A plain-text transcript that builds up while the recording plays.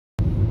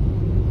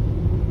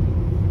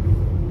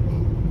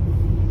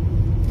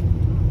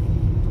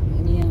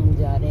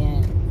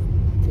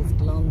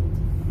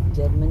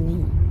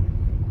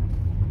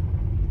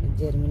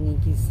Germany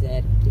की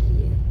सैर के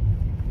लिए।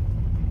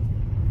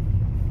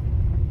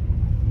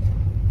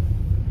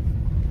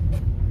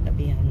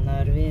 अभी हम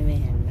नॉर्वे में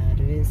हैं,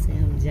 नॉर्वे से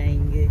हम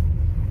जाएंगे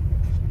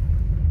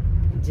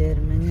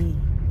जर्मनी।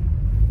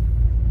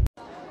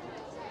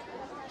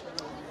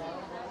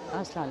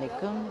 अस्सलाम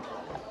वालेकुम।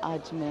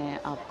 आज मैं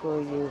आपको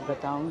ये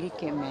बताऊंगी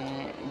कि मैं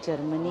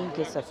जर्मनी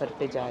के सफ़र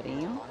पे जा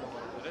रही हूँ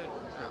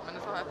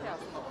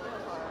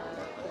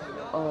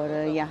और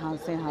यहाँ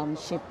से हम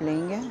शिप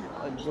लेंगे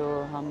और जो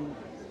हम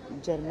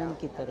जर्मन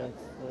की तरफ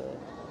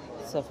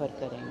सफ़र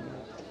करेंगे।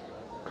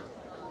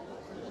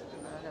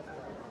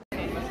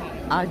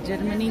 आज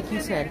जर्मनी की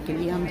सैर के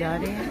लिए हम जा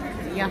रहे हैं।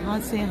 यहाँ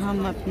से हम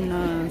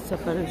अपना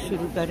सफ़र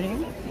शुरू कर रहे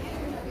हैं।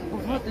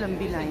 बहुत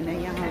लंबी लाइन है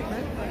यहाँ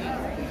पर।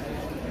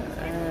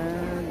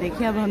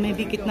 देखिए अब हमें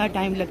भी कितना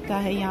टाइम लगता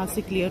है यहाँ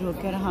से क्लियर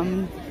होकर हम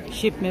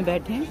शिप में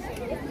बैठें।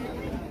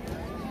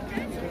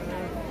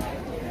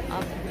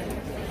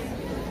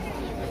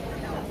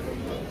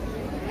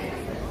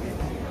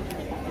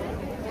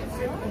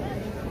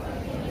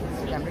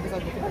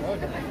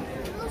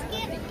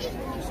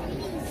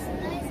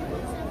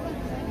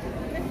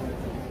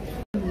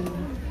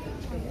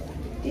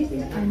 Dies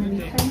ist eine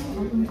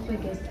Mitteilung unserer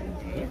Gäste.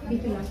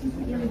 Bitte lassen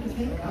Sie Ihre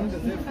Gepäck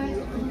ausgefallen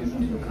und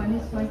sind so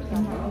keinesfalls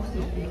immer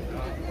aufsichtig.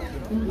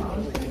 Unsere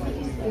Ausrüstung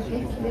ist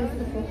geschlechtsleer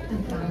sofort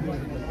entlang.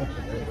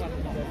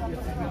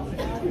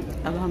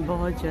 अब हम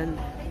बहुत जल्द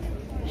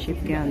शिप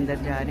के अंदर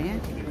जा रहे हैं।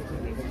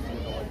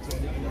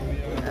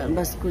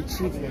 बस कुछ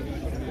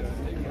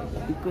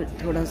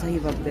थोड़ा सा ही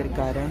वक्त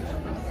दरकार है।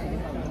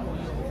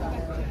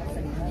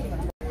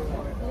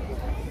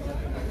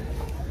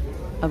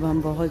 अब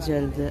हम बहुत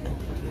जल्द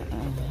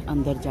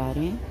अंदर जा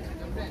रहे हैं।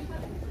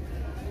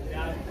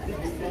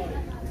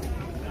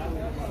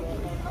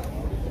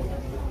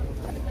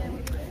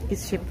 इस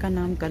शिप का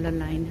नाम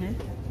ColorLine है।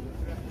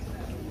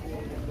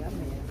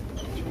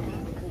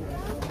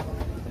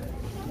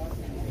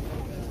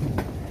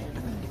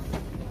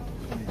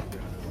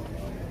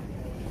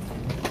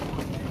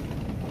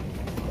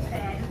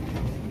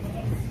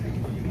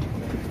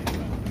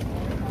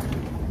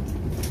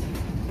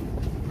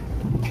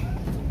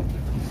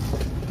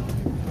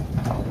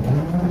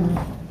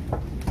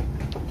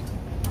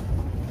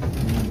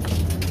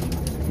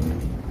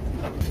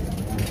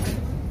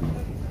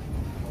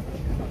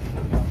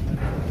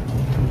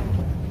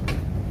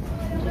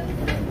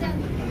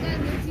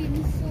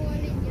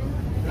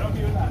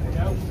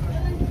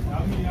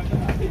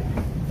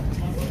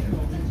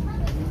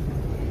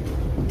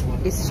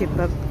 इस शिप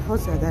पर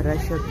बहुत ज़्यादा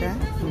रश होता है,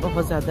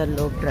 बहुत ज़्यादा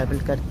लोग ट्रैवल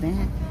करते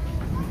हैं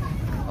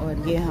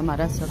और ये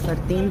हमारा सफ़र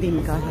 3 दिन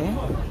का है।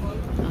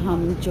 हम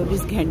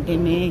 24 घंटे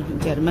में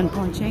जर्मन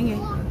पहुंचेंगे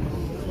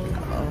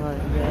और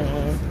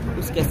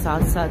उसके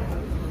साथ साथ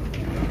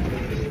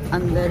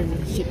अंदर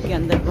शिप के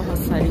अंदर बहुत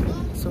सारी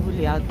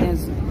सहूलियात हैं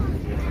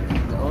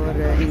और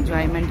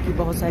एंजॉयमेंट की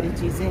बहुत सारी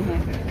चीज़ें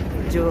हैं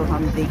जो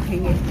हम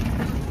देखेंगे।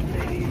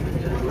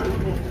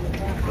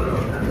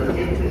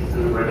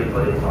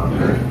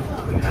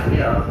 We kindly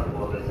ask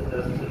all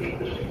visitors to leave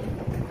the ship.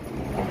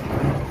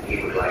 We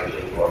would like to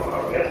inform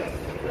our guests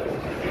that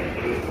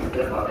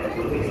the content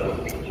will be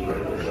closed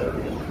during the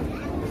service.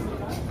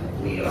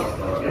 We ask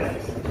our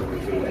guests to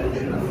retrieve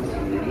items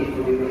in the need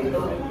to be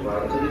resolved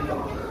prior to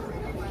departure.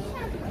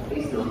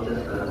 Please note that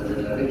the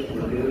luggage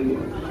will be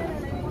removed.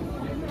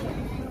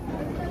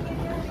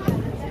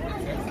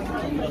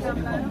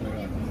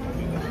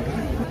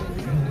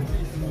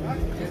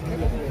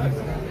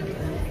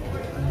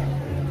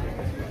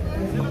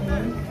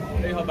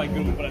 Jeg har begge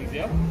rommer på den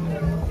siden.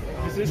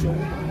 Hvis det er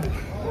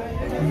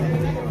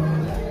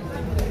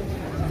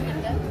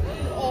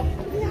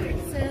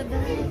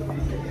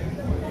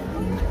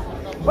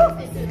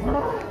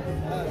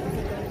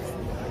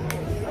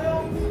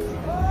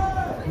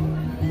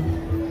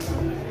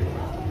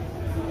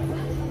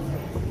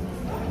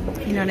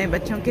इन्होंने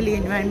बच्चों के लिए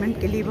environment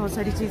के लिए बहुत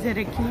सारी चीज़ें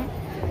रखी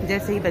हैं।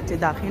 जैसे ही बच्चे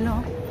दाखिल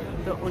हों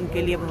तो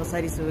उनके लिए बहुत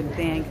सारी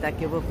सहूलतें हैं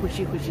ताकि वो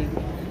खुशी खुशी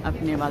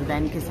अपने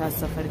वालिदैन के साथ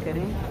सफ़र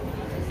करें।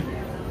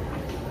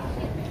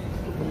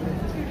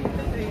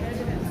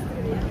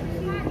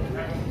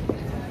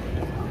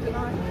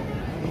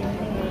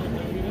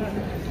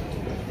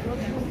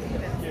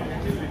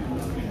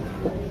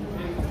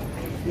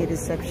 ये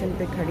रिसेप्शन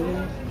पे खड़ी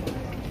हैं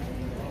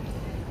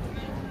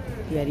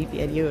प्यारी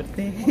प्यारी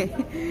औरतें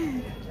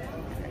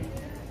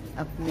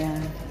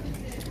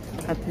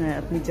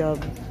अपनी जॉब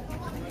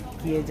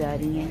किए जा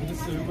रही हैं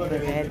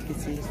बगैर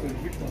किसी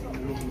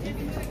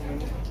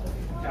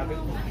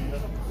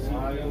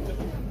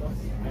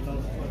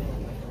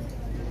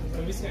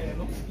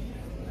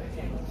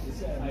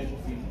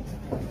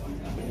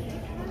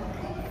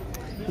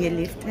ये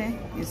लिफ्ट है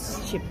इस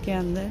शिप के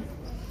अंदर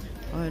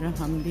और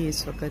हम भी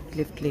इस वक्त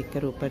लिफ्ट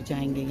लेकर ऊपर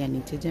जाएंगे या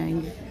नीचे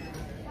जाएंगे।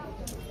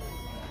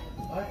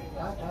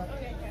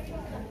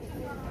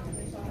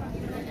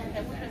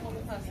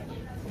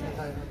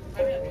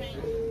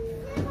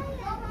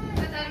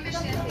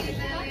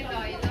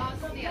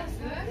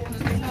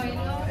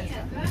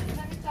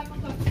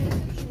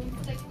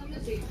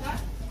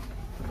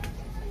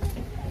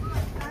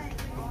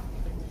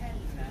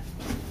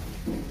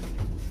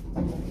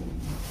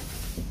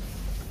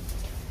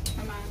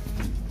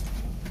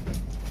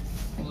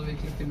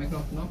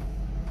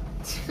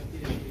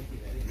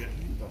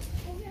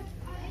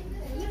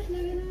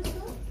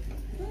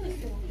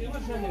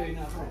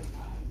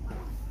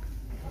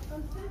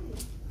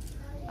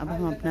 अब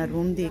हम अपना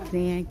रूम देख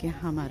रहे हैं कि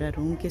हमारा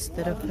रूम किस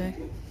तरफ है।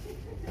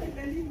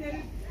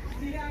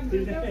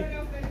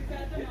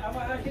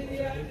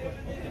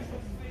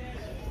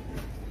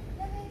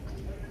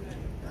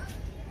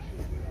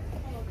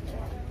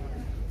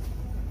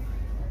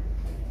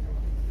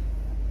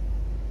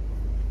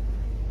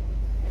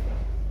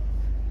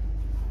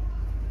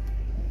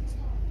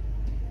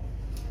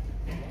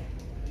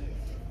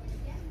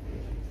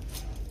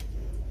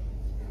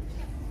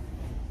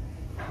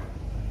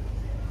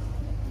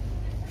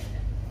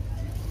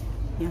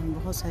 यहाँ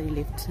बहुत सारी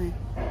लिफ्ट्स हैं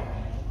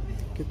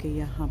क्योंकि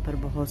यहाँ पर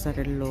बहुत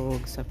सारे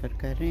लोग सफ़र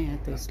कर रहे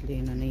हैं, तो इसलिए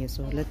इन्होंने ये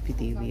सहूलत भी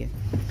दी हुई है।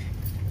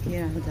 ये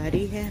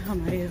राहदारी है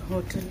हमारे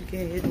होटल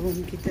के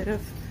रूम की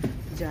तरफ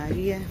जा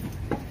रही है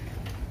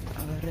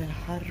और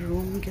हर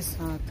रूम के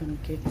साथ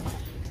उनके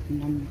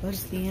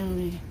नंबर्स दिए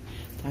हुए हैं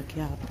ताकि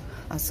आप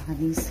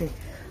आसानी से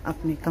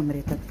अपने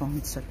कमरे तक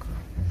पहुँच सको।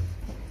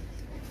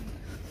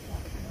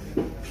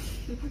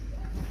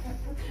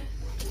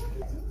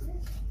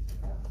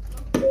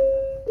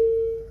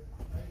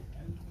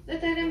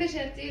 Dette er en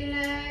beskjed til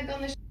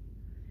Ganders.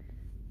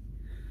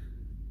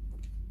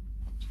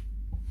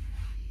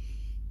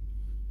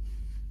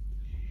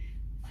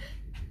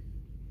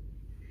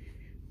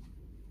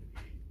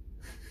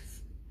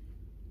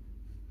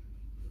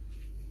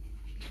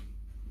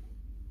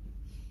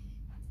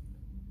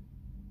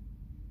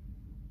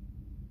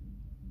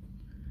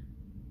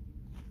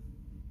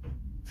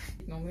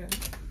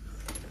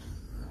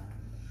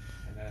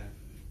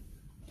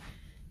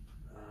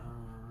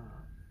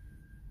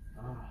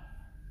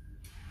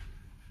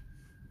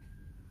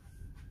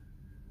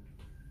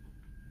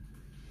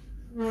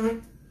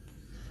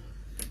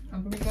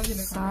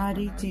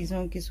 सारी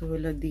चीज़ों की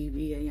सहूलत दी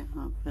हुई है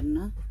यहाँ पर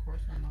ना,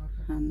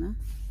 है ना।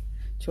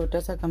 छोटा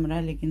सा कमरा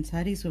लेकिन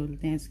सारी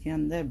सहूलतें हैं इसके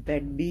अंदर।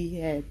 बेड भी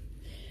है,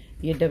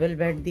 ये डबल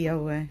बेड दिया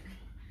हुआ है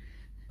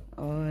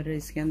और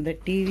इसके अंदर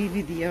टीवी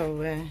भी दिया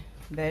हुआ है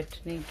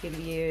बैठने के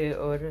लिए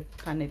और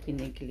खाने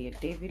पीने के लिए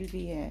टेबल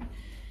भी है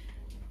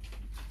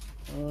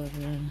और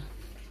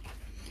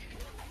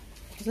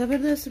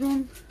ज़बरदस्त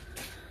रूम।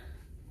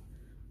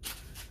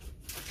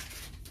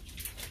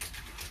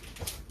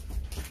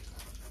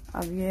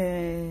 अब ये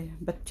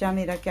बच्चा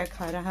मेरा क्या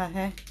खा रहा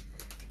है?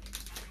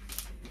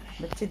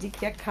 बच्चे जी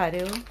क्या खा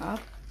रहे हो आप?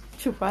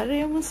 छुपा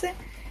रहे हो मुझसे?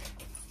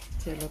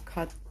 चलो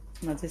खा,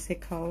 मज़े से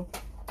खाओ।